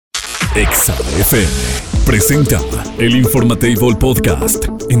Exa FM presenta el Informatable Podcast.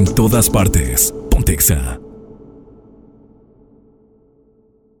 En todas partes, ponte Exa.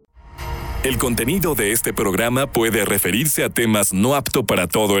 El contenido de este programa puede referirse a temas no apto para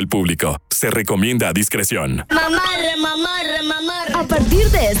todo el público. Se recomienda a discreción. Mamarre. A partir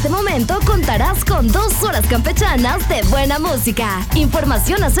de este momento contarás con 2 horas campechanas de buena música,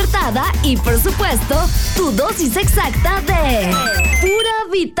 información acertada y, por supuesto, tu dosis exacta de pura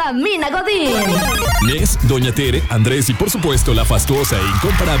vitamina Godín. Es Doña Tere, Andrés y, por supuesto, la fastuosa e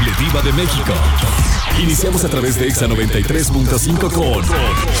incomparable Diva de México. Iniciamos a través de Exa 93.5 con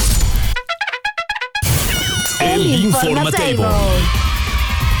el Informatable.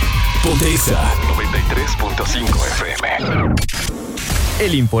 Ponte Exa 93.5 FM.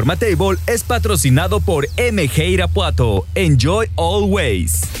 El Informatable es patrocinado por MG Irapuato. Enjoy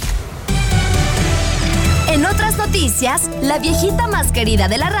always. En otras noticias, la viejita más querida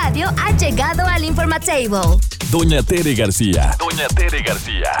de la radio ha llegado al Informatable. Doña Tere García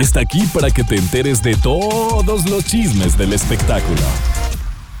está aquí para que te enteres de todos los chismes del espectáculo.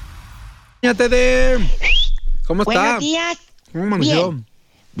 Doña Tere, ¿cómo está? Buenos días. ¿Cómo amaneció?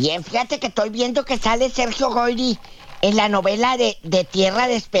 Bien, fíjate que estoy viendo que sale Sergio Goyri en la novela de Tierra,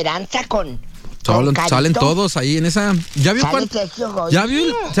 de Esperanza con Salen todos ahí en esa. ¿Ya vio cuál? ¿Ya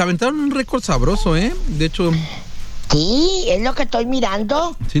vio? Se aventaron un récord sabroso, ¿eh? De hecho. Sí, es lo que estoy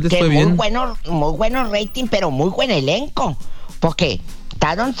mirando. Sí, les fue bien. Muy bueno rating, pero muy buen elenco. Porque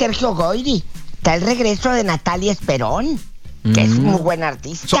está don Sergio Goyri, está el regreso de Natalia Esperón, que es muy buena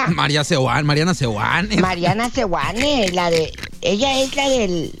artista. Mariana Seoane. Mariana Seoane, ella es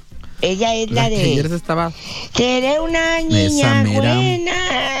la de. Ayer se estaba. Seré una niña buena.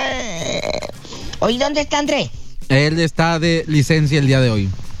 ¿Hoy dónde está Andrés? Él está de licencia el día de hoy.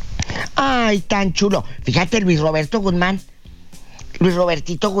 Ay, tan chulo. Fíjate, Luis Robertito Guzmán,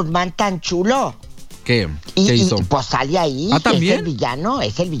 tan chulo. ¿Qué hizo? Pues sale ahí. ¿Ah, también? Es el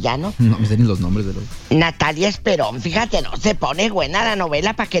villano. No me sé ni los nombres de los. Natalia Esperón, fíjate, no se pone buena la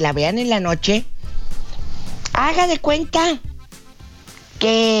novela para que la vean en la noche. Haga de cuenta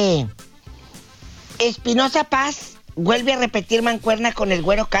que Espinosa Paz vuelve a repetir mancuerna con el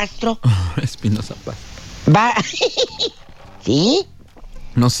Güero Castro. Espinosa Paz. Va. ¿Sí?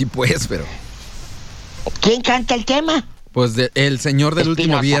 No, sí pues, pero. ¿Quién canta el tema? Pues el señor del Espinosa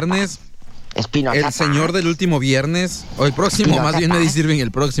último viernes. Espinosa El Paz. señor del último viernes. O el próximo, Espinosa más bien Paz. me sirven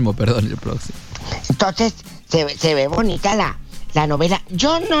el próximo. Entonces, se ve bonita la novela.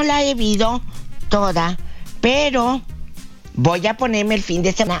 Yo no la he visto toda, pero voy a ponerme el fin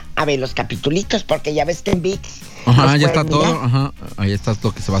de semana a ver los capitulitos, porque ya ves que en VIX. Ajá, ya está todo. Ajá, ahí está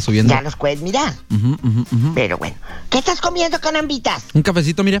lo que se va subiendo. Ya los puedes mirar. Pero bueno, ¿qué estás comiendo, canambitas? Un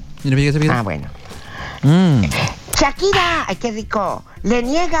cafecito, mira, fíjese. Ah, bueno. Shakira, ay, qué rico.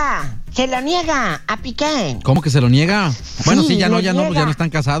 Se lo niega a Piqué. ¿Cómo que se lo niega? Bueno, sí, ya no niega.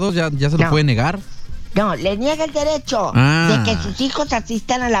 están casados, ya se lo puede negar. No, le niega el derecho de que sus hijos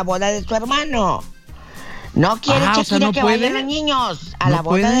asistan a la boda de su hermano. No quiere Shakira que vayan los niños a la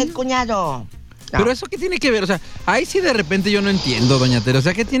boda del cuñado. No. Pero eso qué tiene que ver, o sea, ahí sí de repente yo no entiendo, doña Tere, o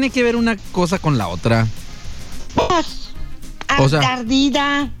sea, ¿qué tiene que ver una cosa con la otra? Pues,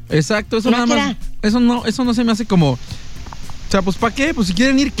 ardida. Exacto, eso nada más, eso no se me hace como, o sea, pues ¿para qué? Pues si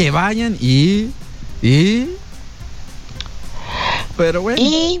quieren ir, que vayan pero bueno,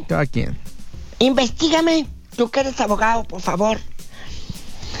 cada quien. Investígame, tú que eres abogado, por favor.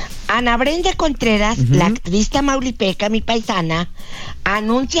 Ana Brenda Contreras, la actriz tamaulipeca, mi paisana,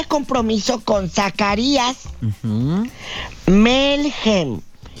 anuncia compromiso con Zacarías Melhem.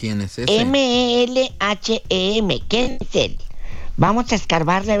 ¿Quién es ese? M-E-L-H-E-M. ¿Quién es él? Vamos a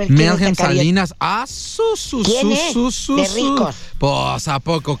escarbarle a ver quién es Melhem Zacarías. Salinas. ¿Quién es? De ricos. Pues, ¿a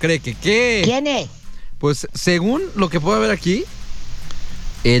poco cree que qué? ¿Quién es? Pues, según lo que puedo ver aquí,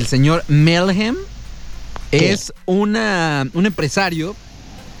 el señor Melhem es un empresario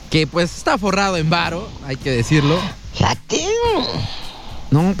que pues está forrado en varo, hay que decirlo. Fíjate.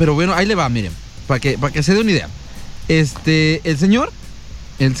 No, pero bueno, ahí le va, miren, para que se dé una idea. El señor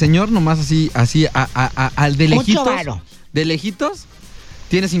nomás así al de lejitos. Mucho varo. De lejitos,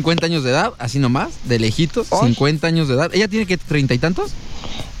 tiene 50 años de edad, así nomás, de lejitos, 50 años de edad. ¿Ella tiene que 30 y tantos?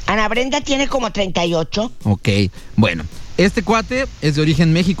 Ana Brenda tiene como 38. Ok, bueno, este cuate es de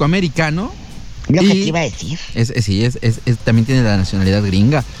origen mexicoamericano. Lo que te iba a decir. También tiene la nacionalidad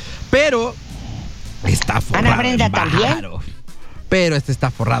gringa. Pero está forrado. Ana Brenda en varo. también. Pero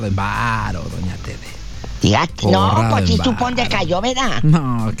está forrado en varo, doña Tere. Fíjate, no, pues si tú dónde cayó, ¿verdad?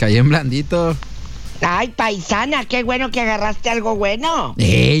 No, cayó en blandito. Ay, paisana, qué bueno que agarraste algo bueno.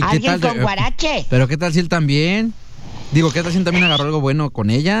 Ey, ¿qué alguien tal? con guarache. Pero ¿qué tal si él también? Digo, ¿qué tal si él también agarró algo bueno con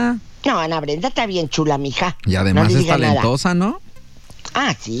ella? No, Ana Brenda está bien chula, mija. Y además no es talentosa, nada. ¿no?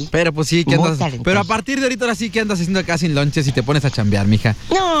 Ah, sí. Pero pues sí, ¿qué Muy andas? talentosa. Pero a partir de ahorita sí, ¿qué andas haciendo acá sin lonches y te pones a chambear, mija?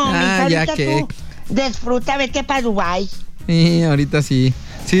 No, mija, ya ahorita que... tú disfruta, vete para Dubái. Sí, ahorita sí.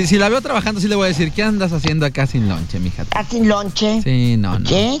 Si la veo trabajando, sí le voy a decir, ¿qué andas haciendo acá sin lonche, mija? ¿Estás sin lonche? Sí, no.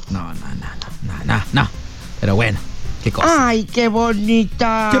 ¿Qué? No. Pero bueno, qué cosa. Ay, qué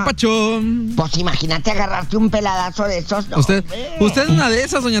bonita. ¡Qué pachón! Pues imagínate agarrarte un peladazo de esos. No, Usted es una de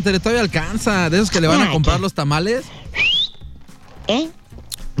esas, doña Tere, todavía alcanza. De esos que le van a comprar los tamales. ¿Eh?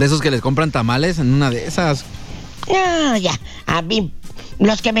 De esos que les compran tamales en una de esas. No, ya. A mí,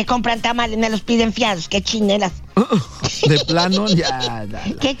 los que me compran tamales me los piden fiados. Qué chinelas. De plano, ya.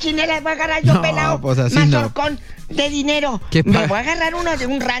 ¿Qué chinelas voy a agarrar yo, No, pelado? pues así Mazorcón de dinero. ¿Qué Me voy a agarrar uno de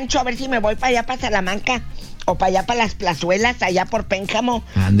un rancho a ver si me voy para allá, para Salamanca. O para allá, para las plazuelas, allá por Pénjamo.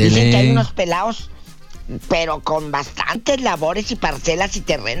 Ándele. Dicen que hay unos pelados, pero con bastantes labores y parcelas y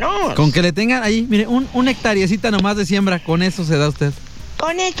terrenos. Con que le tengan ahí, mire, una hectáreacita nomás de siembra, con eso se da usted.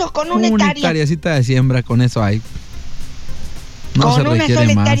 Con eso, con una Una hectárea. hectáreacita de siembra, con eso hay. No Con se una requiere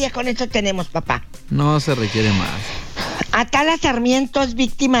sola más. hectárea, con eso tenemos, papá. No se requiere más. Atala Sarmiento es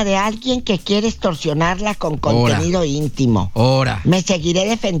víctima de alguien que quiere extorsionarla con contenido íntimo. Ahora. Me seguiré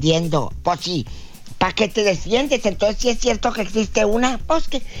defendiendo. Pues sí, ¿para qué te defiendes? Entonces, si es cierto que existe una, pues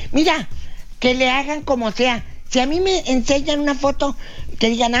que, mira, que le hagan como sea. Si a mí me enseñan una foto, que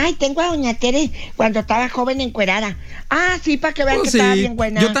digan, ay, tengo a Doña Tere cuando estaba joven encuerada. Ah, sí, para que vean Pues que estaba bien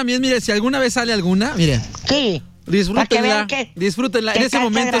buena. Yo también, mire, si alguna vez sale alguna, mire, Sí. disfrútenla. que Disfrútenla. En que ese calza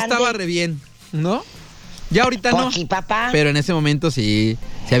momento grande. estaba re bien, ¿no? Ya ahorita Pues no. sí, papá. Pero en ese momento sí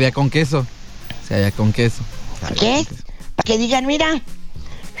había con queso. ¿Qué? Para que digan, mira,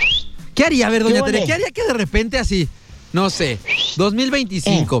 ¿Qué haría? A ver, doña ¿Qué Tere, ole? ¿qué haría que de repente así, no sé,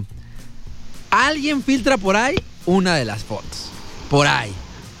 2025, alguien filtra por ahí una de las fotos? Por ahí.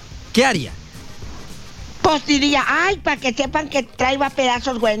 ¿Qué haría? pues diría, ay, para que sepan que traigo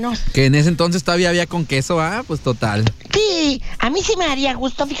pedazos buenos. Que en ese entonces todavía había con queso, pues total. Sí, a mí sí me haría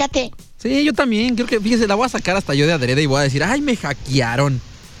gusto, fíjate. Sí, yo también, creo que, fíjese, la voy a sacar hasta yo de adrede y voy a decir, ay, me hackearon.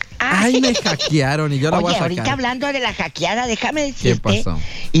 Ay, me hackearon y yo la voy a Oye, sacar. ahorita hablando de la hackeada, déjame decirte. ¿Qué pasó?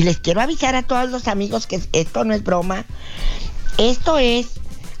 Y les quiero avisar a todos los amigos que esto no es broma. Esto es,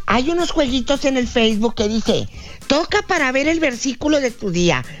 hay unos jueguitos en el Facebook que dice, toca para ver el versículo de tu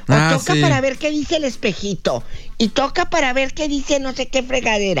día. O toca sí. para ver qué dice el espejito. Y toca para ver qué dice no sé qué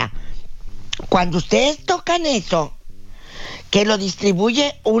fregadera. Cuando ustedes tocan eso, que lo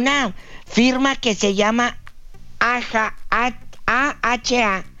distribuye una firma que se llama AHA.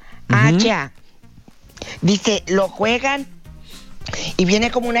 Dice, lo juegan y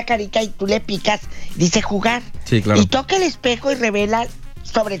viene como una carita y tú le picas, dice jugar. Sí, claro. Y toca el espejo y revela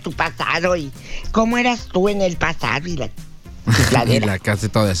sobre tu pasado y cómo eras tú en el pasado y la Y chifladera. la casa y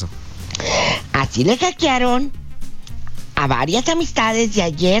todo eso. Así le hackearon a varias amistades y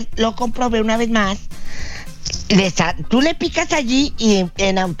ayer lo comprobé una vez más. Tú le picas allí y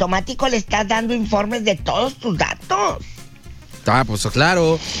en automático le estás dando informes de todos tus datos. Pues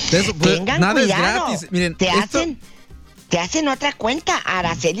claro. Eso, pues, Tengan nada cuidado. es gratis. Miren, te hacen otra cuenta. A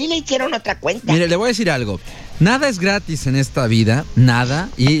Araceli le hicieron otra cuenta. Mire, le voy a decir algo. Nada es gratis en esta vida, nada.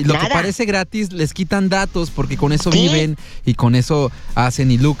 Y lo Nada. que parece gratis les quitan datos porque con eso Sí. viven y con eso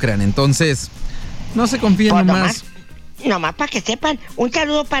hacen y lucran. Entonces, no se confíen Pues nomás. Nomás para que sepan. Un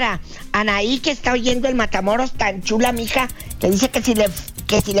saludo para Anaí, que está oyendo el Matamoros, tan chula, mija, que dice que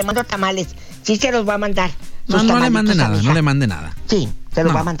si le mando tamales, sí se los va a mandar. No, no le mande nada, mija. no le mande nada. Sí, se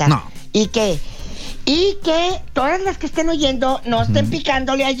los No, va a mandar. no. Y que todas las que estén oyendo no estén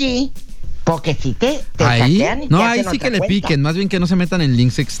picándole allí, porque si te Ahí, hackean y no, te ahí hacen sí otra que le cuenta. piquen, más bien que no se metan en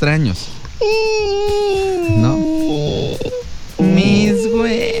links extraños. ¿No? Mis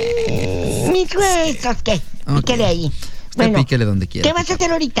güeyes. Mis huesos, ¿qué? Ok. Píquele ahí. Usted píquele donde quiera. ¿Qué vas a hacer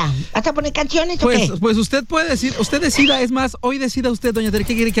ahorita? ¿Vas a poner canciones o qué? Pues usted puede decir, usted decida, es más, hoy decida usted, doña Tere,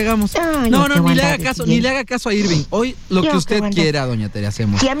 ¿qué quiere que hagamos? Ay, No, no te voy ni a le haga andar caso, decidiendo. ni le haga caso a Irving. Hoy lo Yo que te usted voy a andar- quiera, doña Tere,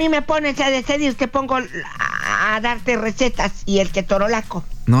 hacemos. Si a mí me pones a decidir, te pongo a darte recetas y el que torolaco.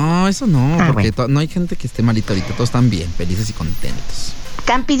 No, eso no, Ah, porque bueno. no hay gente que esté malita ahorita, todos están bien, felices y contentos.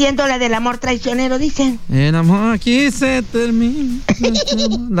 Están pidiendo la del amor traicionero, dicen. El amor aquí se termina. La Ese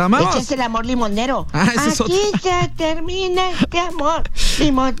vamos. es el amor limonero. Ah, ese es Aquí se termina este amor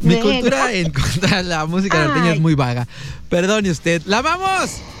limonero. Mi cultura en contra de la música norteña Ay. es muy vaga. Perdone usted. ¡La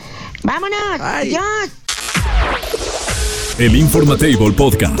vamos! ¡Vámonos! Ay. ¡Adiós! El Informatable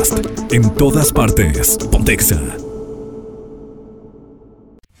Podcast. En todas partes. Pontexa.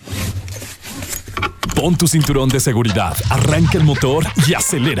 Pon tu cinturón de seguridad, arranca el motor y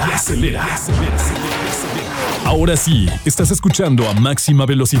acelera. Ahora sí, estás escuchando a máxima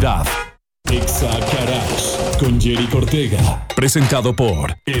velocidad. Exagarage con Yerik Ortega. Presentado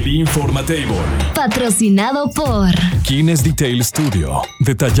por el Informatable. Patrocinado por Kines Detail Studio.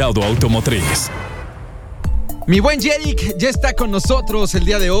 Detallado automotriz. Mi buen Yerik ya está con nosotros el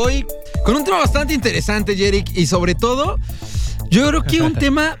día de hoy con un tema bastante interesante, Yerik, y sobre todo, yo creo que un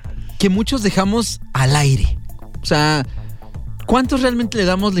tema que muchos dejamos al aire. O sea, ¿cuántos realmente le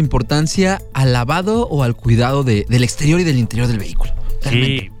damos la importancia al lavado o al cuidado del exterior y del interior del vehículo?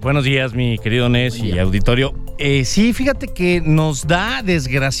 Sí, buenos días, mi querido Nes y auditorio. Sí, fíjate que nos da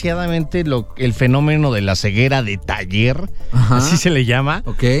desgraciadamente el fenómeno de la ceguera de taller, así se le llama.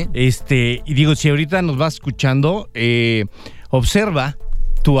 Ok. Y digo, si ahorita nos vas escuchando, observa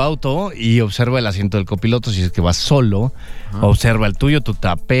tu auto y observa el asiento del copiloto si es que vas solo. Observa el tuyo, tu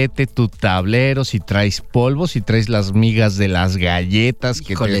tapete, tu tablero, si traes polvo, si traes las migas de las galletas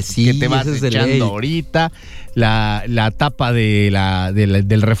que te vas echando ahorita, la tapa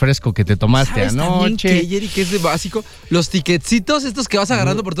del refresco que te tomaste anoche. Que es de básico. Los ticketcitos estos que vas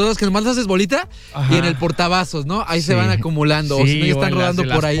agarrando por todos, que nomás haces bolita y en el portavasos, ¿no? Ahí se van acumulando, o si no ya están rodando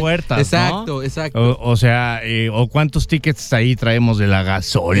por ahí. Puertas, exacto, ¿no? Exacto. O sea, o cuántos tickets ahí traemos de la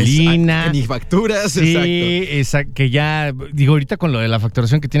gasolina. Ni facturas, exacto. Que ya, digo, ahorita con lo de la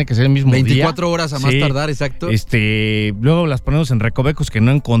facturación que tiene que ser el mismo 24 día, horas a más tardar, exacto. Luego las ponemos en recovecos que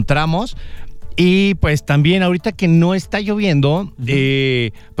no encontramos. Y pues también ahorita que no está lloviendo,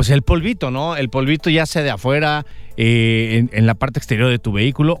 pues el polvito, ¿no? El polvito ya sea de afuera, en la parte exterior de tu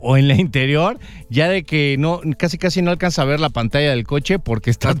vehículo o en la interior, ya de que casi no alcanza a ver la pantalla del coche porque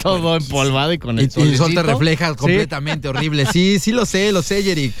está todo empolvado y con el solecito. Y el sol te refleja completamente horrible. Sí, lo sé,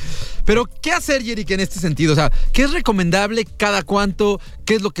 Yerik. Pero, ¿qué hacer, Yerik, en este sentido? O sea, ¿qué es recomendable? ¿Cada cuánto?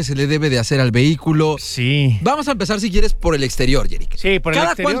 ¿Qué es lo que se le debe de hacer al vehículo? Sí. Vamos a empezar, si quieres, por el exterior, Yerik. Sí, por el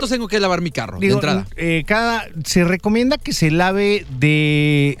exterior. ¿Cada cuánto tengo que lavar mi carro, de entrada? Se recomienda que se lave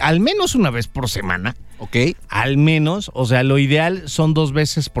de al menos una vez por semana. Ok. Al menos, o sea, lo ideal son 2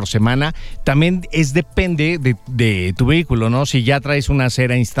 veces por semana. También depende de tu vehículo, ¿no? Si ya traes una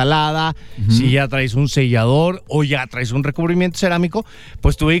cera instalada, si ya traes un sellador o ya traes un recubrimiento cerámico,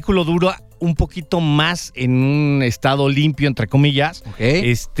 pues tu vehículo dura un poquito más en un estado limpio, entre comillas. Ok.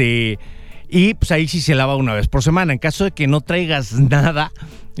 Y pues ahí sí se lava una vez por semana. En caso de que no traigas nada,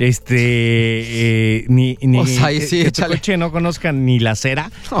 ni o sea, ahí sí, que tu coche no conozcan ni la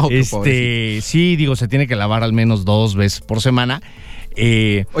cera, sí, digo, se tiene que lavar al menos 2 veces por semana.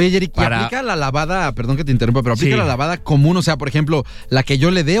 Oye, Yerik, ¿aplica la lavada, perdón que te interrumpa, pero aplica la lavada común? O sea, por ejemplo, la que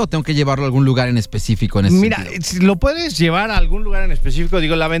yo le dé, o tengo que llevarlo a algún lugar en específico en ese sentido? Lo puedes llevar a algún lugar en específico.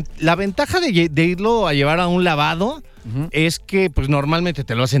 Digo, la ventaja de irlo a llevar a un lavado es que pues normalmente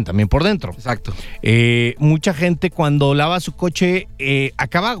te lo hacen también por dentro. Exacto. Mucha gente cuando lava su coche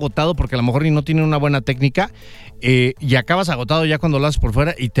acaba agotado porque a lo mejor no tiene una buena técnica, y acabas agotado ya cuando lo haces por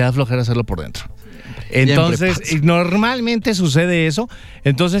fuera y te da flojera hacerlo por dentro. Entonces, normalmente sucede eso.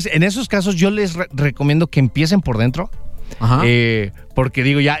 Entonces, en esos casos yo les recomiendo que empiecen por dentro. Porque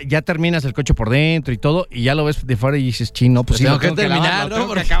digo, ya terminas el coche por dentro y todo, y ya lo ves de fuera y dices, chino, pues sí, tengo que terminar, ¿no?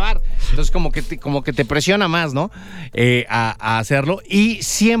 Tengo que acabar. Entonces como que te presiona más, ¿no? A hacerlo. Y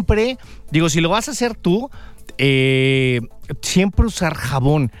siempre, digo, si lo vas a hacer tú, siempre usar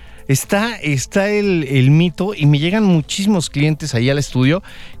jabón. Está el mito, y me llegan muchísimos clientes ahí al estudio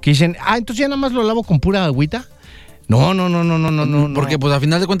que dicen, entonces ya nada más lo lavo con pura agüita. No. Porque pues a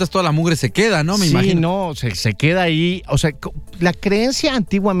final de cuentas toda la mugre se queda, ¿no? Me imagino. Sí, no, se queda ahí. O sea, la creencia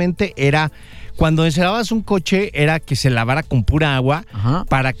antiguamente era, cuando encerabas un coche, era que se lavara con pura agua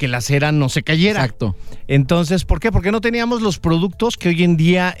para que la cera no se cayera. Exacto. Entonces, ¿por qué? Porque no teníamos los productos que hoy en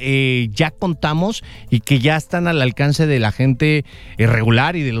día ya contamos y que ya están al alcance de la gente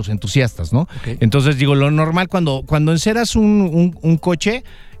regular y de los entusiastas, ¿no? Okay. Entonces, digo, lo normal, cuando enceras un coche,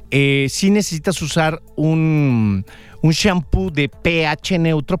 sí necesitas usar un shampoo de pH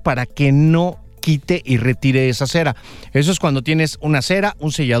neutro para que no quite y retire esa cera. Eso es cuando tienes una cera,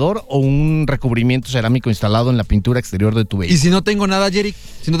 un sellador o un recubrimiento cerámico instalado en la pintura exterior de tu vehículo. ¿Y si no tengo nada, Yerik?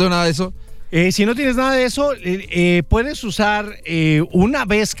 ¿Si no tengo nada de eso? Si no tienes nada de eso, puedes usar una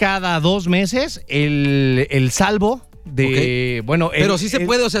vez cada 2 meses el salvo de... Bueno, pero sí se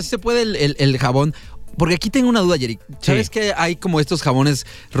puede, o sea, sí se puede el jabón. Porque aquí tengo una duda, Yerik. ¿Sabes que hay como estos jabones,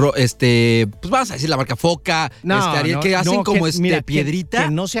 pues vamos a decir la marca Foca, Ariel, que hacen como piedrita?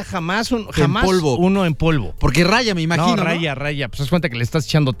 Que no sea jamás uno en polvo. Porque raya, me imagino. No, raya. Pues haz cuenta que le estás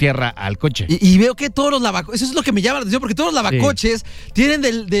echando tierra al coche. Y veo que todos los lavacoches, eso es lo que me llama la atención, porque todos los lavacoches tienen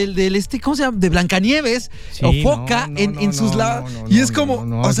del ¿cómo se llama? De Blancanieves o Foca en sus lavados. Y es como,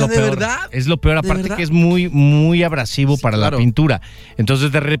 o sea, de verdad. Es lo peor, aparte que es muy, muy abrasivo para la pintura.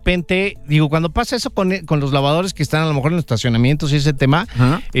 Entonces, de repente, digo, cuando pasa eso con con los lavadores que están a lo mejor en los estacionamientos y ese tema,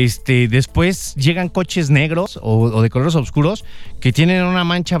 después llegan coches negros o de colores oscuros que tienen una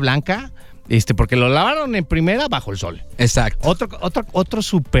mancha blanca. Porque lo lavaron en primera bajo el sol. Exacto. Otro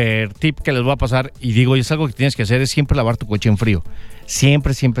super tip que les voy a pasar, y digo, es algo que tienes que hacer, es siempre lavar tu coche en frío.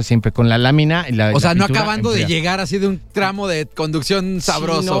 Siempre, con la lámina. O sea, no acabando de llegar así de un tramo de conducción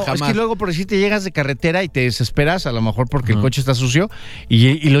sabroso, sí, no, jamás. Es que luego, por decir, te llegas de carretera y te desesperas, a lo mejor porque el coche está sucio,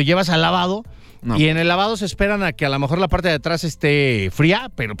 y lo llevas al lavado. No. Y en el lavado se esperan a que a lo mejor la parte de atrás esté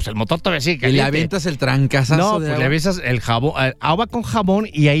fría, pero pues el motor todavía sigue caliente. Y le avientas el trancazazo. No, pues le avientas el jabón, agua con jabón,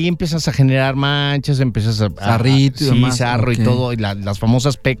 y ahí empiezas a generar manchas, empiezas a sarrito y demás. sarro y todo, y las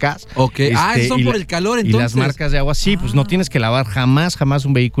famosas pecas. Ok. Son por el calor, entonces. Y las marcas de agua, sí, pues no tienes que lavar jamás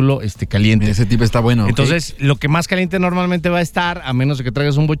un vehículo caliente. Ese tipo está bueno. Entonces, lo que más caliente normalmente va a estar, a menos de que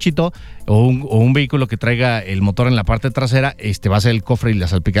traigas un bochito o un vehículo que traiga el motor en la parte trasera, va a ser el cofre y las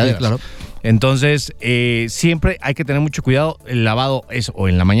salpicaderas. Sí, claro. Entonces, siempre hay que tener mucho cuidado. El lavado es o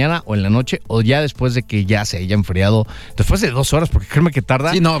en la mañana o en la noche o ya después de que ya se haya enfriado. Después de 2 horas, porque créeme que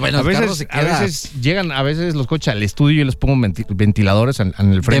tarda. Sí, no, bueno, a veces llegan los coches al estudio y yo les pongo ventiladores en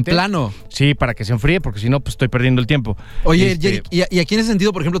el frente. ¿De plano? Sí, para que se enfríe, porque si no, pues estoy perdiendo el tiempo. Oye, Yerik, y aquí en ese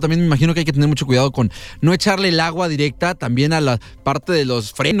sentido, por ejemplo, también me imagino que hay que tener mucho cuidado con no echarle el agua directa también a la parte de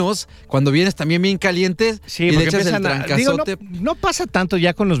los frenos, cuando vienes también bien calientes, sí, y le echas el trancazote. No pasa tanto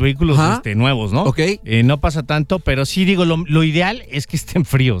ya con los vehículos nuevos, ¿no? Ok. No pasa tanto, pero sí digo, lo ideal es que estén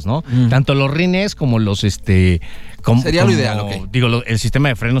fríos, ¿no? Tanto los rines como los sería lo ideal, ok. Digo, el sistema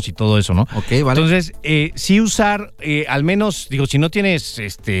de frenos y todo eso, ¿no? Ok, vale. Entonces, sí usar, al menos, digo, si no tienes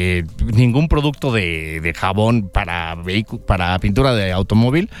ningún producto de jabón para pintura de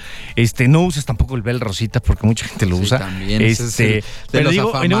automóvil, no uses tampoco el Bel Rosita, porque mucha gente lo usa. También. Pero digo,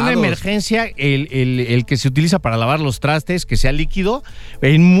 afamados. En una emergencia, el que se utiliza para lavar los trastes, que sea líquido,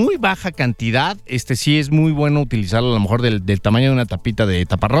 en muy baja cantidad, sí es muy bueno utilizarlo a lo mejor del tamaño de una tapita de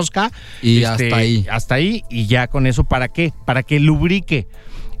taparrosca. Y hasta ahí. Hasta ahí, y ya con eso, ¿para qué? Para que lubrique.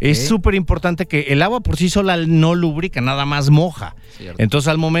 Es súper importante que el agua por sí sola no lubrica, nada más moja. Cierto. Entonces,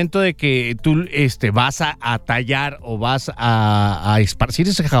 al momento de que tú vas a tallar o vas a esparcir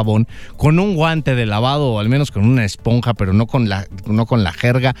ese jabón con un guante de lavado o al menos con una esponja, pero no con la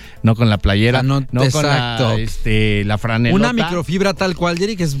jerga, no con la playera, no exacto. con la franelota. ¿Una microfibra tal cual,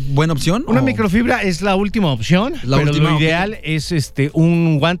 Yerik, es buena opción? Una microfibra es la última opción, pero lo ideal es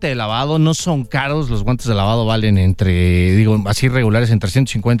un guante de lavado. No son caros, los guantes de lavado valen así regulares, entre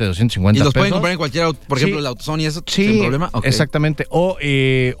 150 y 250 ¿Y los pesos. pueden comprar en cualquier, por ejemplo, el AutoZone y eso? Sí, sin problema. Okay. Exactamente. O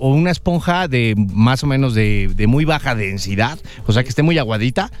una esponja de más o menos de muy baja densidad, o sea que esté muy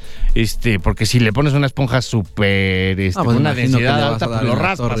aguadita, porque si le pones una esponja súper, una densidad alta, pues lo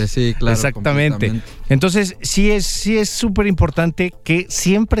raspas. Sí, claro. Exactamente. Entonces, sí es súper importante que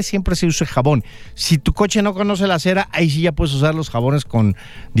siempre se use jabón. Si tu coche no conoce la cera, ahí sí ya puedes usar los jabones con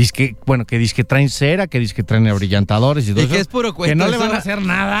que traen cera, que traen abrillantadores y todo eso. Que es puro cuento. Que no le van a hacer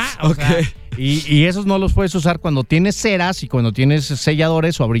nada. O sea, y esos no los puedes usar cuando tienes ceras y cuando tienes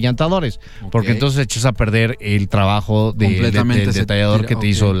selladores o abrillantadores, porque entonces echas a perder el trabajo del detallador que te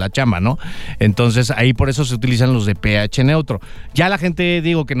hizo la chamba, ¿no? Entonces ahí por eso se utilizan los de pH neutro. Ya la gente,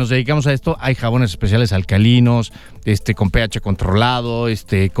 digo, que nos dedicamos a esto, hay jabones especiales alcalinos, con pH controlado,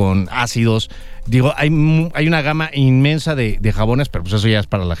 con ácidos. Digo, hay una gama inmensa de jabones, pero pues eso ya es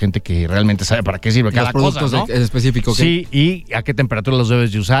para la gente que realmente sabe para qué sirve cada cosa, ¿no? En específico. Sí, y a qué temperatura los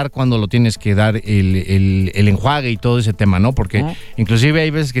debes de usar, cuándo lo tienes que dar el enjuague y todo ese tema, ¿no? Porque inclusive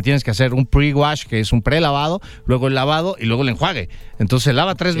hay veces que tienes que hacer un pre-wash, que es un pre-lavado, luego el lavado y luego el enjuague. Entonces se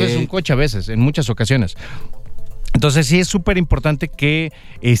lava 3 veces un coche a veces, en muchas ocasiones. Entonces sí es súper importante que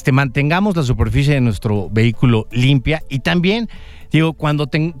mantengamos la superficie de nuestro vehículo limpia y también, digo, cuando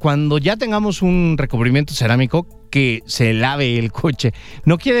ya tengamos un recubrimiento cerámico, que se lave el coche.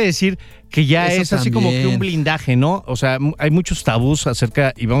 No quiere decir que ya eso es así también, como que un blindaje, ¿no? O sea, hay muchos tabús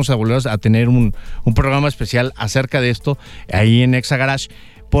acerca, y vamos a volver a tener un programa especial acerca de esto ahí en Exa Garage,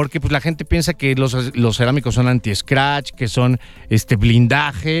 porque pues la gente piensa que los cerámicos son anti-scratch, que son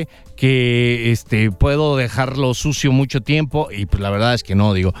blindaje, que puedo dejarlo sucio mucho tiempo, y pues la verdad es que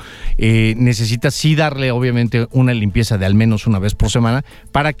no, digo, necesitas sí darle obviamente una limpieza de al menos una vez por semana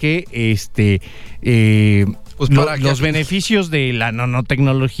para que los beneficios de la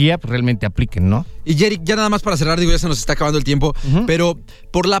nanotecnología pues, realmente apliquen, ¿no? Y Yerik, ya nada más para cerrar, digo, ya se nos está acabando el tiempo, pero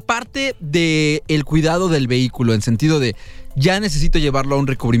por la parte del cuidado del vehículo, en sentido de ya necesito llevarlo a un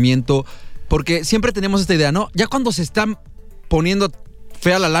recubrimiento, porque siempre tenemos esta idea, ¿no? Ya cuando se están poniendo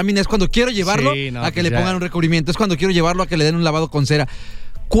fea la lámina es cuando quiero llevarlo a que le pongan un recubrimiento, es cuando quiero llevarlo a que le den un lavado con cera.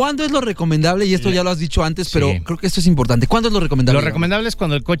 ¿Cuándo es lo recomendable? Y esto ya lo has dicho antes, pero creo que esto es importante. ¿Cuándo es lo recomendable? Lo recomendable es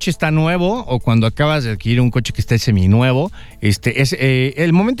cuando el coche está nuevo o cuando acabas de adquirir un coche que esté seminuevo.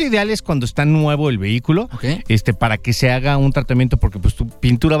 El momento ideal es cuando está nuevo el vehículo, para que se haga un tratamiento, porque pues tu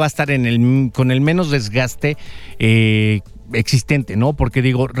pintura va a estar con el menos desgaste existente, ¿no? Porque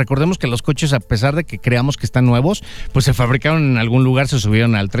recordemos que los coches, a pesar de que creamos que están nuevos, pues se fabricaron en algún lugar, se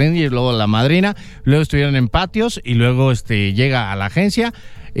subieron al tren y luego a la madrina, luego estuvieron en patios y luego llega a la agencia,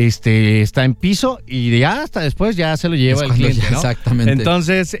 está en piso y ya hasta después ya se lo lleva el cliente, ¿no? Exactamente.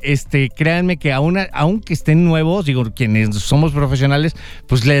 Entonces, créanme que aunque estén nuevos, quienes somos profesionales,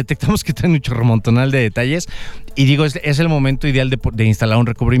 pues le detectamos que traen mucho remontonal de detalles y es el momento ideal de instalar un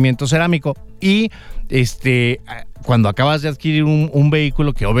recubrimiento cerámico y cuando acabas de adquirir un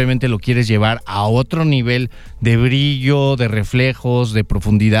vehículo que obviamente lo quieres llevar a otro nivel de brillo, de reflejos, de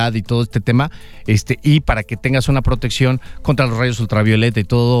profundidad y todo este tema, y para que tengas una protección contra los rayos ultravioleta y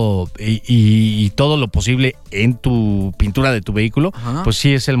todo lo posible en tu pintura de tu vehículo, pues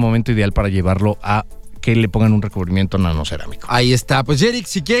sí es el momento ideal para llevarlo a que le pongan un recubrimiento nanocerámico. Ahí está. Pues Yerik,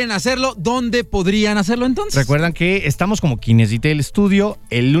 si quieren hacerlo, ¿dónde podrían hacerlo entonces? Recuerdan que estamos como Kinesdetail Studio,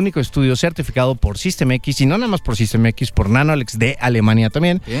 el único estudio certificado por System X, y no nada más por System X, por NanoLex de Alemania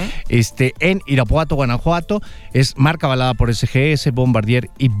también. En Irapuato, Guanajuato. Es marca avalada por SGS,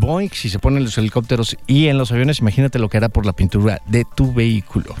 Bombardier y Boeing. Si se ponen los helicópteros y en los aviones, imagínate lo que hará por la pintura de tu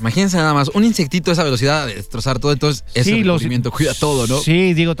vehículo. Imagínense nada más, un insectito a esa velocidad de destrozar todo, entonces ese recubrimiento cuida todo, ¿no?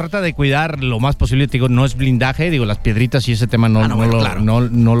 Sí, trata de cuidar lo más posible, no es blindaje, las piedritas y ese tema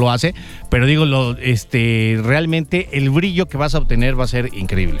no lo hace, pero realmente el brillo que vas a obtener va a ser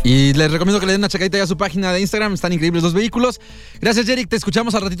increíble. Y les recomiendo que le den una checadita ya a su página de Instagram, están increíbles los vehículos. Gracias, Yerik, te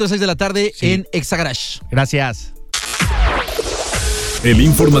escuchamos al ratito de 6 de la tarde en Exagarage. Gracias. El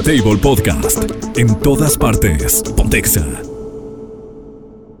Informatable Podcast, en todas partes. Pontexa.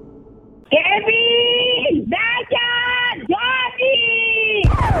 ¡Kevin! ¡Dayan! ¡Johnny!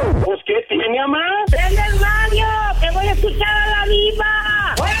 Pues, ¿qué tiene, mamá? ¡Prende el radio! ¡Que voy a escuchar a la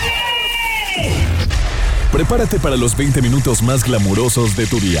diva! ¡Órale! Prepárate para los 20 minutos más glamurosos de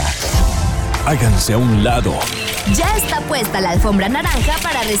tu día. Háganse a un lado. Ya está puesta la alfombra naranja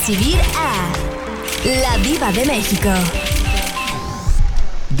para recibir a la Diva de México.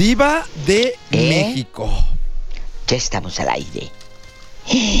 Diva de México. Ya estamos al aire.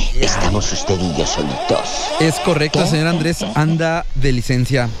 Estamos usted y yo solitos. Es correcto, el señor Andrés anda de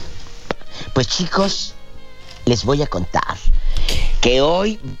licencia. Pues chicos, les voy a contar que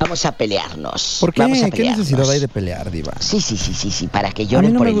hoy vamos a pelearnos. ¿Por qué? Vamos a ¿Qué necesidad hay de pelear, Diva? Sí, para que A mí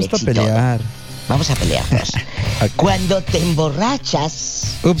lloren no por me el gusta éxito. pelear. Vamos a pelearnos. Cuando te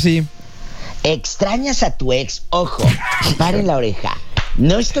emborrachas, Upsi. extrañas a tu ex, ojo, paren la oreja.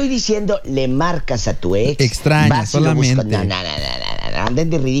 No estoy diciendo le marcas a tu ex. Extrañas solamente. No. Anden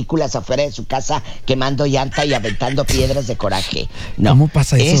de ridículas afuera de su casa quemando llanta y aventando piedras de coraje. No. ¿Cómo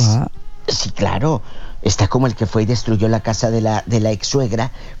pasa eso? Sí, claro. Está como el que fue y destruyó la casa de la ex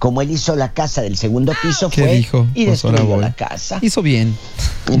suegra. Como él hizo la casa del segundo piso, ¿Qué fue dijo? y Pues destruyó la casa. Hizo bien.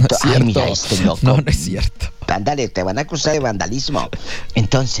 Entonces, no es cierto. mira este loco. No es cierto. Ándale, te van a acusar de vandalismo.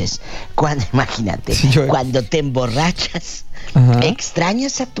 Entonces, imagínate, cuando te emborrachas,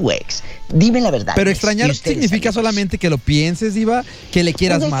 extrañas a tu ex. Dime la verdad. Pero extrañar significa solamente que lo pienses, Diva, que le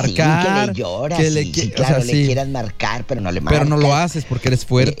quieras marcar. Que le lloras, le quieras marcar, pero no le marcas. Pero no lo haces porque eres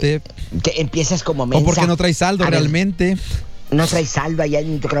fuerte. Que empiezas como mensa. O porque no traes saldo realmente. No traes saldo allá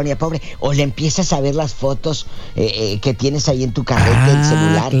en tu colonia pobre. O le empiezas a ver las fotos que tienes ahí en tu carrete del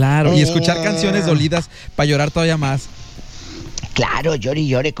celular. Claro. Y escuchar canciones dolidas para llorar todavía más. Claro, llore y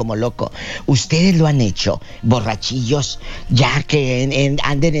llore como loco. Ustedes lo han hecho, borrachillos, ya que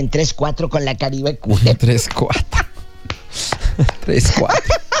anden en 3-4 con la Caribe Cooler. 3-4. 3-4.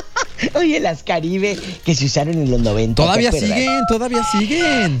 Oye, las Caribe que se usaron en los 90. Todavía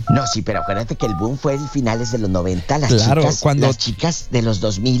siguen. No, sí, pero acuérdate que el boom fue en finales de los 90. Las chicas de los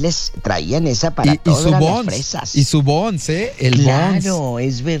 2000 traían esa para todas las fresas. Y su Bonds, el Bonds. Claro,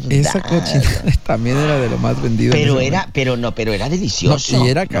 es verdad. Esa cochinada también era de lo más vendido. Pero era delicioso. No, y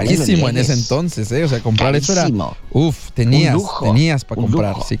era carísimo en ese entonces, O sea, comprar carísimo. Eso era. Tenías para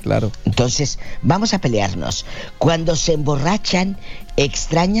comprar, sí, claro. Entonces, vamos a pelearnos. Cuando se emborrachan,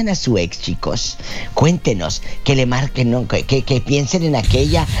 extrañan a su ex, chicos. Cuéntenos, que le marquen, ¿no? que piensen en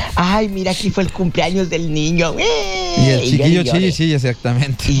aquella. Ay, mira, aquí fue el cumpleaños del niño. Y el chiquillo, sí,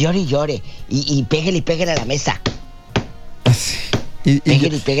 exactamente. Y llore. Y pégale a la mesa.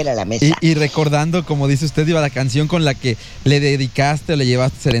 Pégale a la mesa. Y recordando, como dice usted, Diva, la canción con la que le dedicaste o le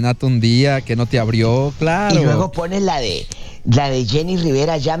llevaste serenata un día, que no te abrió, claro. Y luego pone la de La de Jenny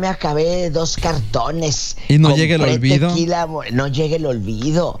Rivera, ya me acabé 2 cartones. Y no llega el olvido. Tequila, no llega el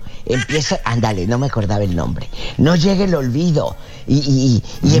olvido. Empieza, ándale, no me acordaba el nombre. No llega el olvido. Y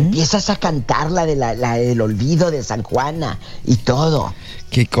empiezas a cantar la del olvido de San Juana y todo.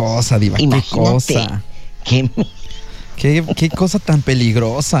 Qué cosa, Diva, imagínate, qué cosa. Qué cosa tan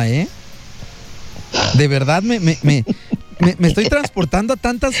peligrosa, ¿eh? De verdad me estoy transportando a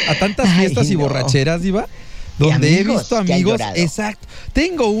tantas fiestas y borracheras, Diva, donde he visto amigos. Exacto.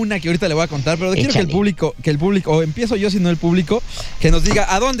 Tengo una que ahorita le voy a contar, pero quiero que el público, o empiezo yo, si no el público, que nos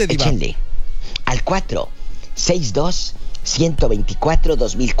diga a dónde, Diva. Échenle al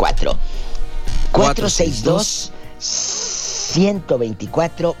 462-124-2004.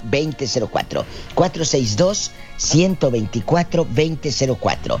 462-124-2004.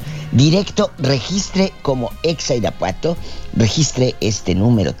 462-124-2004. Directo, registre como Exa Irapuato, registre este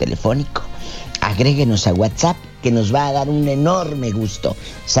número telefónico, agréguenos a WhatsApp, que nos va a dar un enorme gusto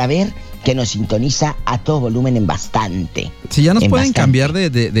saber que nos sintoniza a todo volumen en bastante. Si ya nos pueden cambiar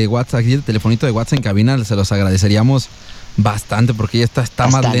de WhatsApp, aquí el telefonito de WhatsApp en cabina, se los agradeceríamos bastante, porque ya está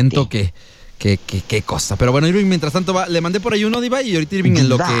más lento que qué cosa. Pero bueno, Irving, mientras tanto le mandé por ahí uno, Diva, y ahorita Irving en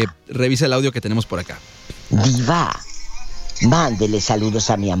lo que revisa el audio que tenemos por acá. Diva, mándele saludos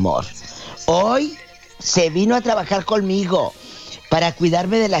a mi amor. Hoy se vino a trabajar conmigo para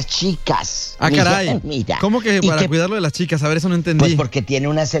cuidarme de las chicas. Ah, caray. Mira. ¿Cómo que para cuidarlo de las chicas? A ver, eso no entendí. Pues porque tiene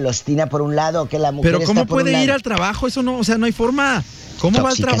una celostina por un lado, que la mujer. Pero ¿cómo está por puede ir al trabajo? Eso no, o sea, no hay forma. ¿Cómo va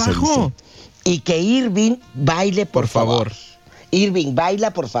al trabajo? Y que Irving baile, por favor. Irving,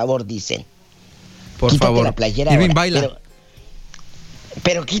 baila, por favor, dicen. Por Quítate favor. La playera Irving, ahora, baila.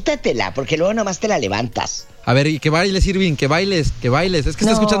 Pero quítatela, porque luego nomás te la levantas. A ver, y que bailes, Irving, que bailes. Es que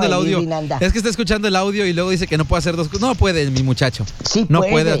está escuchando el audio. Es que está escuchando el audio y luego dice que no puede hacer 2 cosas. No puede, mi muchacho. Sí, no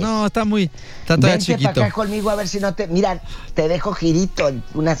puede. No, está todavía chiquito. Vente para acá conmigo a ver si no te... Mira, te dejo girito en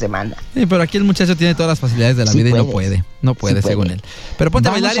una semana. Sí, pero aquí el muchacho tiene todas las facilidades de la vida y no puede. No puede, según él. Pero ponte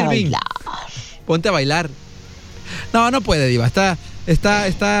a bailar, Irving. Ponte a bailar. No puede, Diva. Está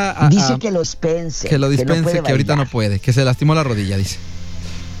dice que lo dispense. Que lo dispense, que ahorita no puede. Que se lastimó la rodilla, dice.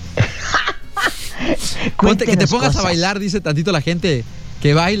 Ponte, que te pongas a bailar, dice tantito la gente.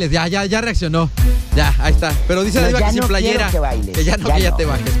 Que bailes, ya reaccionó. Ya, ahí está. Pero dice Diva que sin playera. Que ya te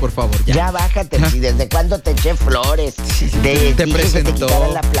bajes, por favor. Ya bájate. Si desde cuándo te eché flores. Te presentó. Que te quitara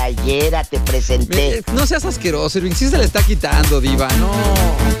la playera, te presenté. No seas asqueroso, Irving. Sí se le está quitando, Diva. No.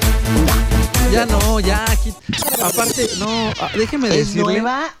 Ya no, ya. Aparte, no. Déjeme decirle. ¿Es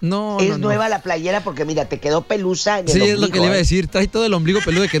nueva? No. Nueva la playera porque mira, te quedó pelusa en el ombligo. Sí, es lo que le iba a decir. Trae todo el ombligo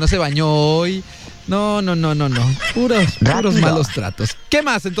peludo de que no se bañó hoy. No. Puros malos tratos. ¿Qué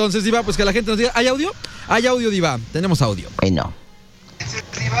más entonces, Diva? Pues que la gente nos diga. ¿Hay audio? Hay audio, Diva. Tenemos audio. Bueno.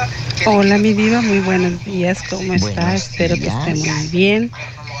 Hola, mi Diva. Muy buenos días. ¿Cómo está? Espero que esté muy bien.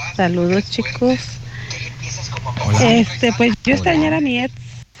 Saludos, chicos. Hola. Pues yo extrañar a mi ex.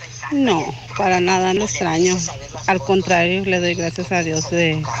 No, para nada no extraño. Al contrario, le doy gracias a Dios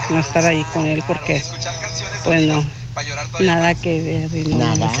de no estar ahí con él porque, pues no, nada que ver,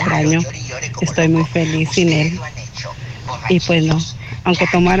 no lo extraño. Estoy muy feliz sin él. Y pues no, aunque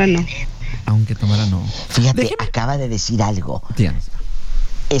tomara no. Fíjate, acaba de decir algo. Tienes.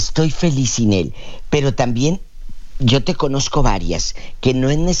 Estoy feliz sin él, pero también yo te conozco varias que no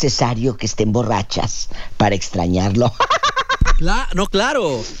es necesario que estén borrachas para extrañarlo. No,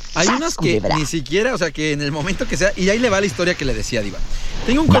 claro. Hay unas que ni siquiera, o sea, que en el momento que sea... Y ahí le va la historia que le decía, Diva.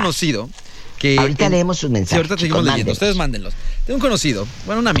 Tengo un conocido que... Ahorita leemos sus mensajes. Sí, ahorita seguimos leyendo. Ustedes mándenlos. Tengo un conocido,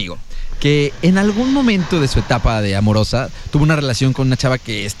 un amigo, que en algún momento de su etapa de amorosa tuvo una relación con una chava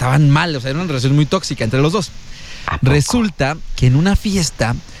que estaban mal. O sea, era una relación muy tóxica entre los dos. Resulta que en una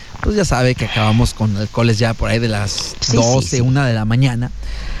fiesta, pues ya sabe que acabamos con alcoholes ya por ahí de las 12, 1 de la mañana.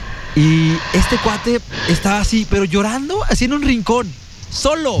 Y este cuate estaba así, pero llorando, así en un rincón,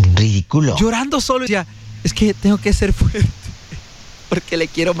 solo. Ridículo. Llorando solo. Decía, es que tengo que ser fuerte, porque le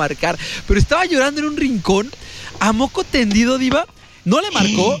quiero marcar. Pero estaba llorando en un rincón, a moco tendido, Diva. No le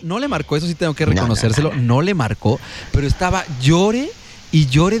marcó, eso sí tengo que reconocérselo, no le marcó, pero estaba llore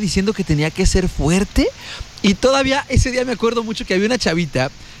diciendo que tenía que ser fuerte. Y todavía ese día me acuerdo mucho que había una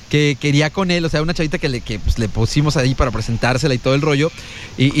chavita que quería con él, o sea, una chavita que le pusimos ahí para presentársela y todo el rollo,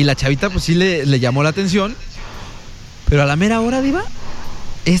 y la chavita pues sí le llamó la atención, pero a la mera hora, Diva,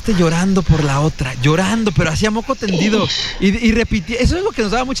 llorando por la otra, pero hacía moco tendido, y repetía, eso es lo que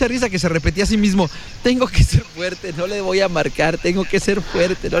nos daba mucha risa, que se repetía a sí mismo, tengo que ser fuerte, no le voy a marcar, tengo que ser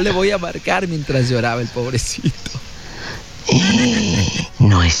fuerte, no le voy a marcar, mientras lloraba el pobrecito.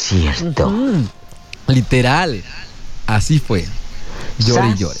 No es cierto. Literal, así fue. Llore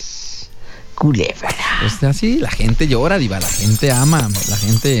y llore. Culebra. Pues así, la gente llora, Diva, la gente ama, la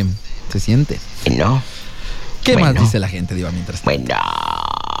gente se siente. No. ¿Qué más dice la gente, Diva, mientras tanto? Bueno,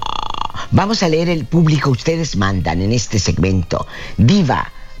 vamos a leer el público. Ustedes mandan en este segmento.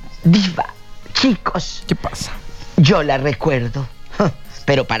 Diva, chicos. ¿Qué pasa? Yo la recuerdo,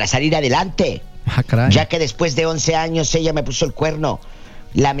 pero para salir adelante. Ah, caray. Ya que después de 11 años ella me puso el cuerno.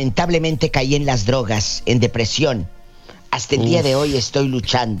 Lamentablemente caí en las drogas, en depresión. Hasta el día de hoy estoy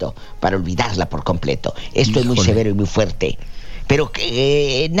luchando para olvidarla por completo. Esto es muy severo y muy fuerte. Pero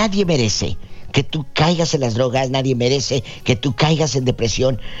que nadie merece que tú caigas en las drogas, nadie merece que tú caigas en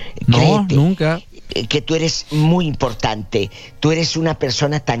depresión. No, Créete, nunca. Que tú eres muy importante. Tú eres una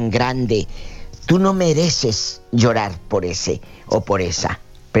persona tan grande. Tú no mereces llorar por ese o por esa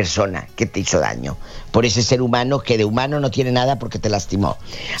persona que te hizo daño, por ese ser humano que de humano no tiene nada porque te lastimó.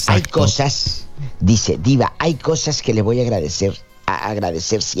 Exacto. Hay cosas, dice Diva, hay cosas que le voy a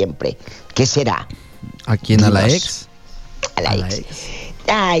agradecer siempre. ¿Qué será? ¿A quién? Dinos. ¿A la ex? A la ex.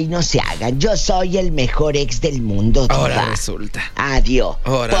 Ay, no se hagan. Yo soy el mejor ex del mundo. Ahora resulta. Adiós.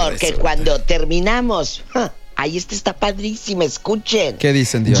 Porque resulta. Cuando terminamos, ahí está padrísima, escuchen. ¿Qué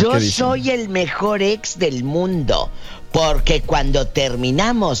dicen, Dios? Yo soy el mejor ex del mundo. Porque cuando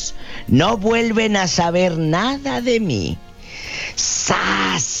terminamos, no vuelven a saber nada de mí.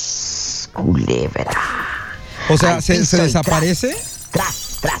 ¡Sas! Culebra. O sea, ¿se desaparece?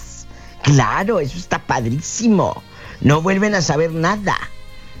 Tras. Claro, eso está padrísimo. No vuelven a saber nada.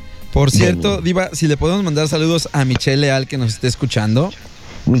 Por cierto, Diva, si le podemos mandar saludos a Michelle Leal, que nos esté escuchando.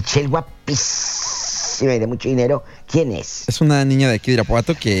 Michelle, guapísima y de mucho dinero. ¿Quién es? Es una niña de aquí de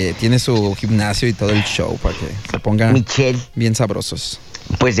Irapuato que tiene su gimnasio y todo el show para que se pongan Michelle, bien sabrosos.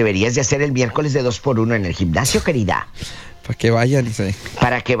 Pues deberías de hacer el miércoles de 2x1 en el gimnasio, querida. Para que vayan, dice.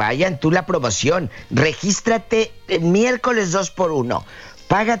 Para que vayan, tú la promoción. Regístrate el miércoles 2x1.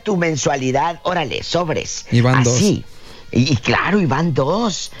 Paga tu mensualidad, órale, sobres. Y van así. Y claro, y van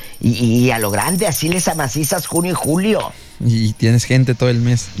 2. Y a lo grande, así les amacizas junio y julio. Y tienes gente todo el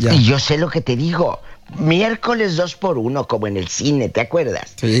mes. Ya. Y yo sé lo que te digo. Miércoles 2x1, como en el cine, ¿te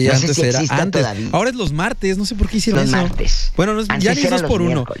acuerdas? Sí, no antes sé si era antes. Todavía. Ahora es los martes, no sé por qué hicieron los eso. Martes. Bueno, no es, ya ni es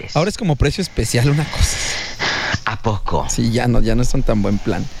 2x1. Ahora es como precio especial una cosa. ¿A poco? Sí, ya no es un tan buen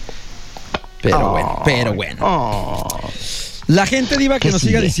plan. Pero bueno. La gente, Diva, que nos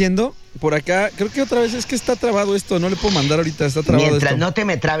siga diciendo por acá, creo que otra vez es que está trabado esto, no le puedo mandar ahorita, está trabado. Mientras esto. no te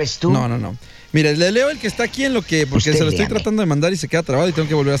me trabes tú. No. Mire, le leo el que está aquí en lo que, porque se lo estoy tratando de mandar y se queda trabado y tengo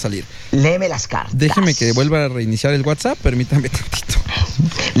que volver a salir. Léeme las cartas. Déjeme que vuelva a reiniciar el WhatsApp, permítame tantito.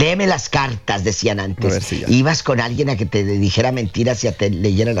 Léeme las cartas, decían antes. A ver si ya. Ibas con alguien a que te dijera mentiras y a te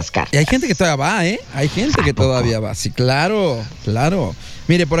leyera las cartas. Y hay gente que todavía va, ¿eh? Hay gente que todavía va. Sí, claro.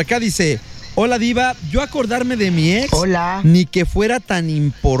 Mire, por acá dice: hola, Diva, yo acordarme de mi ex. Hola. Ni que fuera tan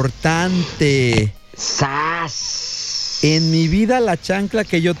importante. ¡Sas! En mi vida la chancla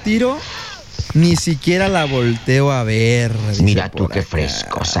que yo tiro, ni siquiera la volteo a ver. Mira tú qué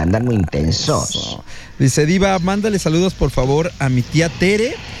frescos, andan muy intensos. Eso. Dice: Diva, mándale saludos por favor a mi tía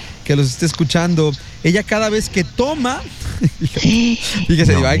Tere, que los esté escuchando. Ella cada vez que toma,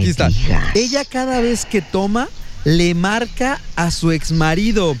 fíjese, Diva, aquí está. Ella cada vez que toma le marca a su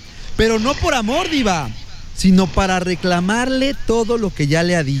exmarido, pero no por amor, Diva, sino para reclamarle todo lo que ya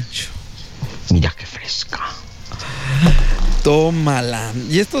le ha dicho. Mira qué fresca. Tómala.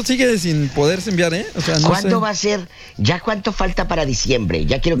 Y esto sigue sin poderse enviar, ¿eh? O sea, no ¿Cuándo sé. va a ser? ¿Ya cuánto falta para diciembre?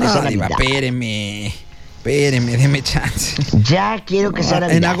 Ya quiero que sea Diva, Navidad. espéreme, déme chance. Ya quiero que sea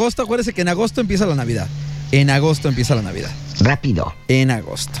Navidad. En agosto, acuérdese que en agosto empieza la Navidad. Rápido. En agosto empieza la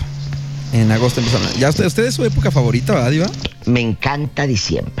Navidad. ¿Ya usted es su época favorita, verdad, Diva? Me encanta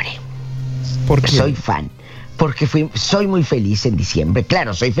diciembre. ¿Por qué? Soy fan. Porque soy muy feliz en diciembre.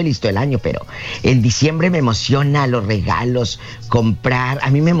 Claro, soy feliz todo el año, pero en diciembre me emociona los regalos, comprar. A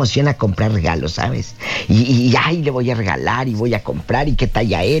mí me emociona comprar regalos, ¿sabes? Y ay, le voy a regalar y voy a comprar y qué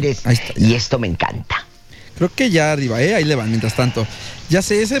talla eres. Ahí está, y esto me encanta. Creo que ya arriba, ahí le van. Mientras tanto, ya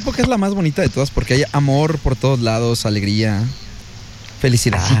sé, esa época es la más bonita de todas porque hay amor por todos lados, alegría,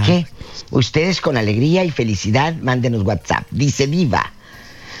 felicidad. Así que ustedes con alegría y felicidad mándenos WhatsApp. Dice Diva: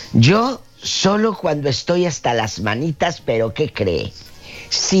 yo solo cuando estoy hasta las manitas, pero ¿qué cree?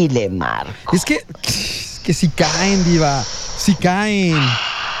 Sí le marco. Es que sí caen, Diva, sí caen.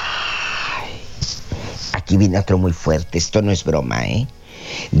 Aquí viene otro muy fuerte, esto no es broma, ¿eh?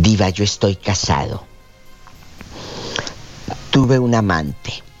 Diva, yo estoy casado. Tuve un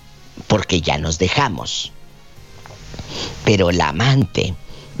amante, porque ya nos dejamos. Pero la amante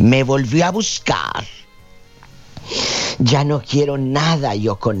me volvió a buscar. Ya no quiero nada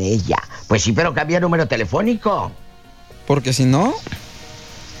yo con ella. Pues sí, pero cambia número telefónico. Porque si no...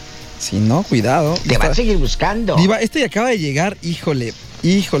 Si no, cuidado. Te va a seguir buscando. Diva, este acaba de llegar, híjole,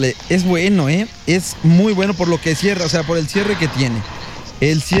 es bueno, es muy bueno por lo que cierra, o sea, por el cierre que tiene.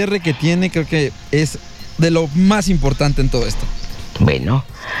 El cierre que tiene creo que es de lo más importante en todo esto. Bueno,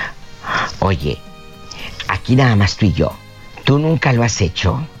 oye, aquí nada más tú y yo. ¿Tú nunca lo has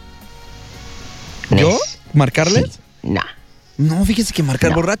hecho? ¿Yo? ¿Marcarle? Sí. No. No, fíjese que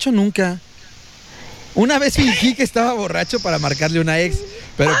marcar No. borracho nunca. Una vez fingí que estaba borracho para marcarle a una ex,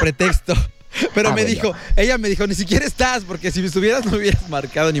 pero pretexto. Pero me dijo, ella me dijo, ni siquiera estás, porque si me estuvieras no me hubieras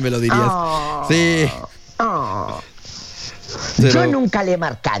marcado ni me lo dirías. Oh. Sí. Oh. Pero- Yo nunca le he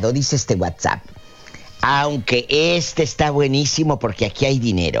marcado, dice este WhatsApp. Aunque este está buenísimo porque aquí hay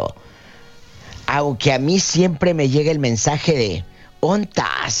dinero. Aunque a mí siempre me llega el mensaje de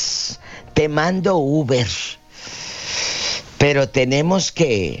 ¿ontas? Te mando Uber. Pero tenemos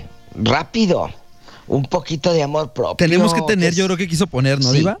que, rápido, un poquito de amor propio. Tenemos que tener, yo creo que quiso poner,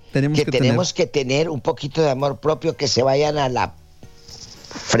 ¿no, Sí, Diva? Tenemos que tener un poquito de amor propio, que se vayan a la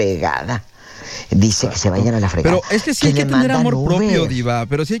fregada. Dice que se vayan a la fregada. Pero es que sí hay que le tener mandan amor propio, Uber. Diva.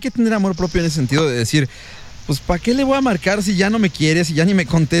 Pero sí hay que tener amor propio en el sentido de decir, pues ¿para qué le voy a marcar si ya no me quiere, si ya ni me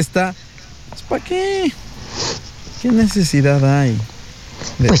contesta? Pues ¿para qué? ¿Qué necesidad hay?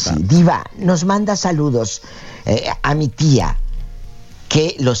 Pues sí, Diva, nos manda saludos a mi tía,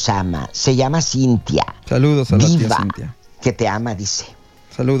 que los ama. Se llama Cintia. Saludos a la Diva, tía Cintia. que te ama, dice.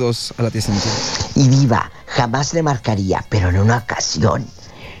 Saludos a la tía Cintia. Y Diva, jamás le marcaría, pero en una ocasión.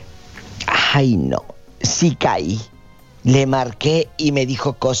 Ay, no, sí caí. Le marqué y me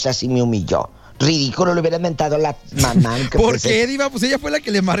dijo cosas y me humilló. Ridículo, le hubiera mentado a la mamá. ¿Por qué, Diva? Pues ella fue la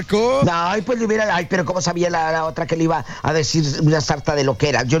que le marcó. Ay, pues le hubiera... Ay, pero ¿cómo sabía la otra que le iba a decir una sarta de lo que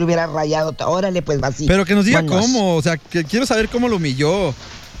era? Yo le hubiera rayado... Órale, pues así. Pero que nos diga Vámonos. cómo. O sea, que quiero saber cómo lo humilló.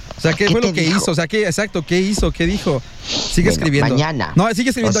 O sea, ¿qué fue lo que dijo? hizo? O sea, ¿qué exacto? ¿Qué hizo? ¿Qué dijo? Sigue Bueno, escribiendo. mañana. No, sigue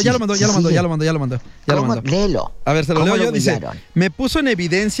escribiendo. Oh, Ya sí, lo mandó, sí, ya lo mandó, sigue. ya lo mandó, ya lo mandó. Ya lo ¿Cómo? mandó. Léelo. A ver, se lo ¿Cómo leo yo. Dice, humillaron? me puso en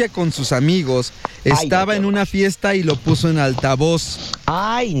evidencia con sus amigos. Estaba en una fiesta y lo puso en altavoz.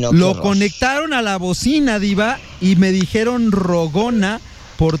 Ay, no. Lo qué horror. conectaron a la bocina, Diva, y me dijeron rogona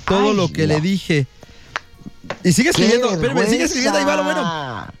por todo Ay, lo que no. le dije. Y sigue ¡Qué escribiendo, espérame, sigue escribiendo, ahí va lo bueno.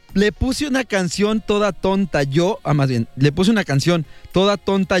 vergüenza! Le puse una canción toda tonta yo, más bien, le puse una canción toda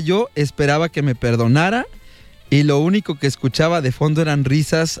tonta yo, esperaba que me perdonara y lo único que escuchaba de fondo eran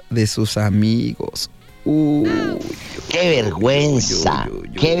risas de sus amigos. ¡Qué vergüenza!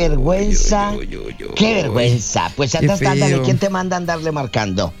 ¡Qué vergüenza! ¡Qué vergüenza! Pues andas Qué feo. dándole. ¿Quién te manda a andarle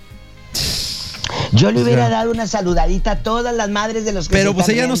marcando? Yo le hubiera sea, dado una saludadita a todas las madres de los que Pero se pues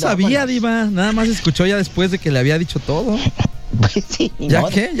están ella no riendo. sabía, Vámonos. Diva, nada más escuchó ya después de que le había dicho todo. Pues sí, ni ¿Ya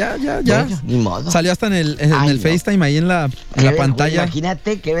modo. qué? Ya. Bueno, ni modo. Salió hasta en el Ay, no. FaceTime ahí en la Qué vergüenza, pantalla.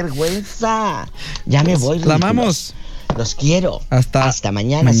 Imagínate, qué vergüenza. Ya me voy. La ridículos. amamos. Los quiero. Hasta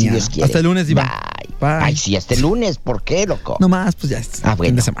mañana, si Dios quiere. Hasta el lunes, Diva. Bye. Bye. Ay, sí, hasta el lunes. ¿Por qué, loco? No más, pues ya es Bueno.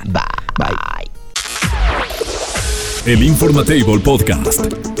 fin de semana. Bye. El Informatable Podcast.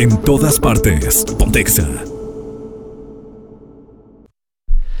 En todas partes. Pontexa.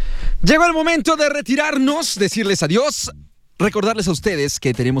 Llegó el momento de retirarnos, decirles adiós. Recordarles a ustedes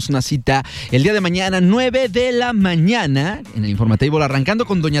que tenemos una cita el día de mañana, 9 de la mañana, en el Informatable, arrancando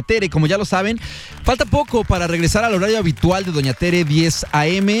con Doña Tere. Como ya lo saben, falta poco para regresar al horario habitual de Doña Tere, 10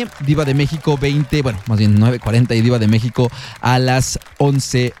 a.m., Diva de México 20, bueno, más bien 9:40 y Diva de México a las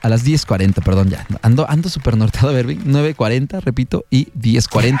 11, a las 10:40, perdón, ya. Ando súper norteado, Berby. 9:40, repito, y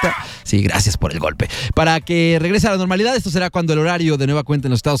 10:40. Sí, gracias por el golpe. Para que regrese a la normalidad, esto será cuando el horario de nueva cuenta en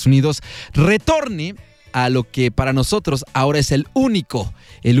los Estados Unidos retorne a lo que para nosotros ahora es el único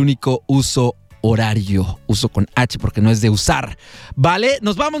uso horario, uso con H porque no es de usar, ¿vale?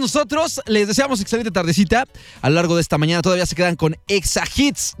 Nos vamos nosotros, les deseamos excelente tardecita. A lo largo de esta mañana todavía se quedan con Exa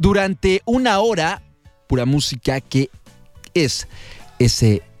Hits durante una hora, pura música que es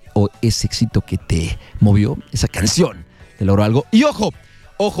ese éxito que te movió, esa canción, te logró algo. Y ojo,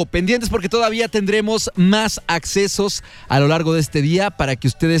 pendientes porque todavía tendremos más accesos a lo largo de este día para que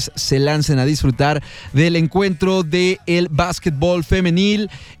ustedes se lancen a disfrutar del encuentro del básquetbol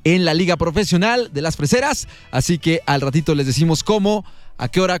femenil en la Liga Profesional de las Freseras. Así que al ratito les decimos cómo, a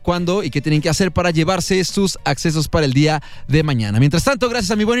qué hora, cuándo y qué tienen que hacer para llevarse sus accesos para el día de mañana. Mientras tanto,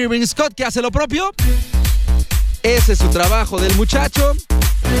 gracias a mi buen Irving Scott que hace lo propio. Ese es su trabajo del muchacho.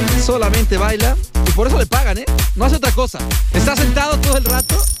 Solamente baila y por eso le pagan, ¿eh? No hace otra cosa. Está sentado todo el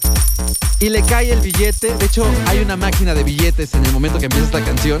rato y le cae el billete. De hecho, hay una máquina de billetes en el momento que empieza esta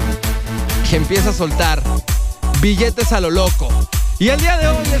canción que empieza a soltar billetes a lo loco. Y el día de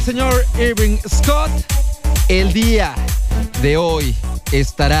hoy, el señor Irving Scott, el día de hoy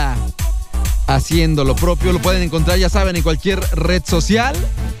estará haciendo lo propio. Lo pueden encontrar, ya saben, en cualquier red social.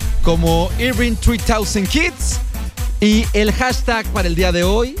 como Irving 3000 Kids. Y el hashtag para el día de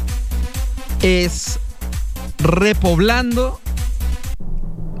hoy es repoblando.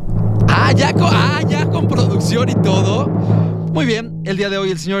 Ya con producción y todo. Muy bien, el día de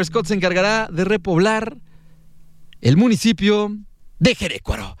hoy el señor Scott se encargará de repoblar el municipio de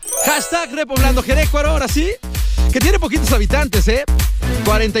Jerécuaro. Hashtag repoblando Jerécuaro, ahora sí, que tiene poquitos habitantes,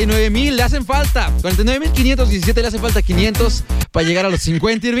 49,000 le hacen falta. 49,517 le hace falta 500 para llegar a los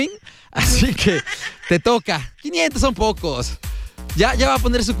 50, Irving. Así que te toca. 500 son pocos. Ya va a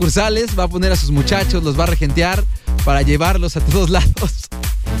poner sucursales, va a poner a sus muchachos, los va a regentear para llevarlos a todos lados.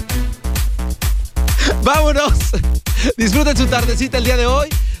 ¡Vámonos! Disfruten su tardecita el día de hoy.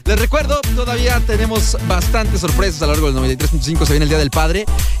 Les recuerdo, todavía tenemos bastantes sorpresas a lo largo del 93.5. Se viene el Día del Padre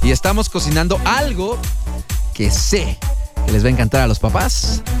y estamos cocinando algo que sé que les va a encantar a los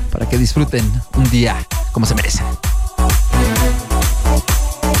papás para que disfruten un día como se merecen.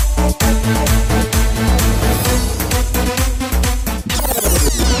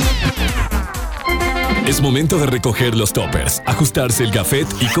 Es momento de recoger los toppers, ajustarse el gafet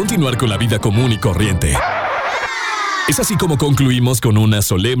y continuar con la vida común y corriente. Es así como concluimos con una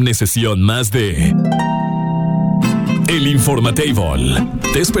solemne sesión más de El Informatable.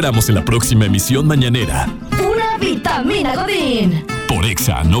 Te esperamos en la próxima emisión mañanera. Una vitamina Godín. Por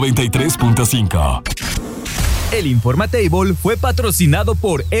Exa 93.5. El Informatable fue patrocinado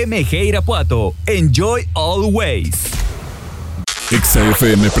por MG Irapuato. Enjoy always. Exa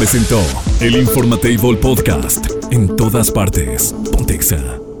FM presentó El Informatable Podcast. En todas partes. Ponte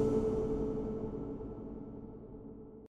Exa.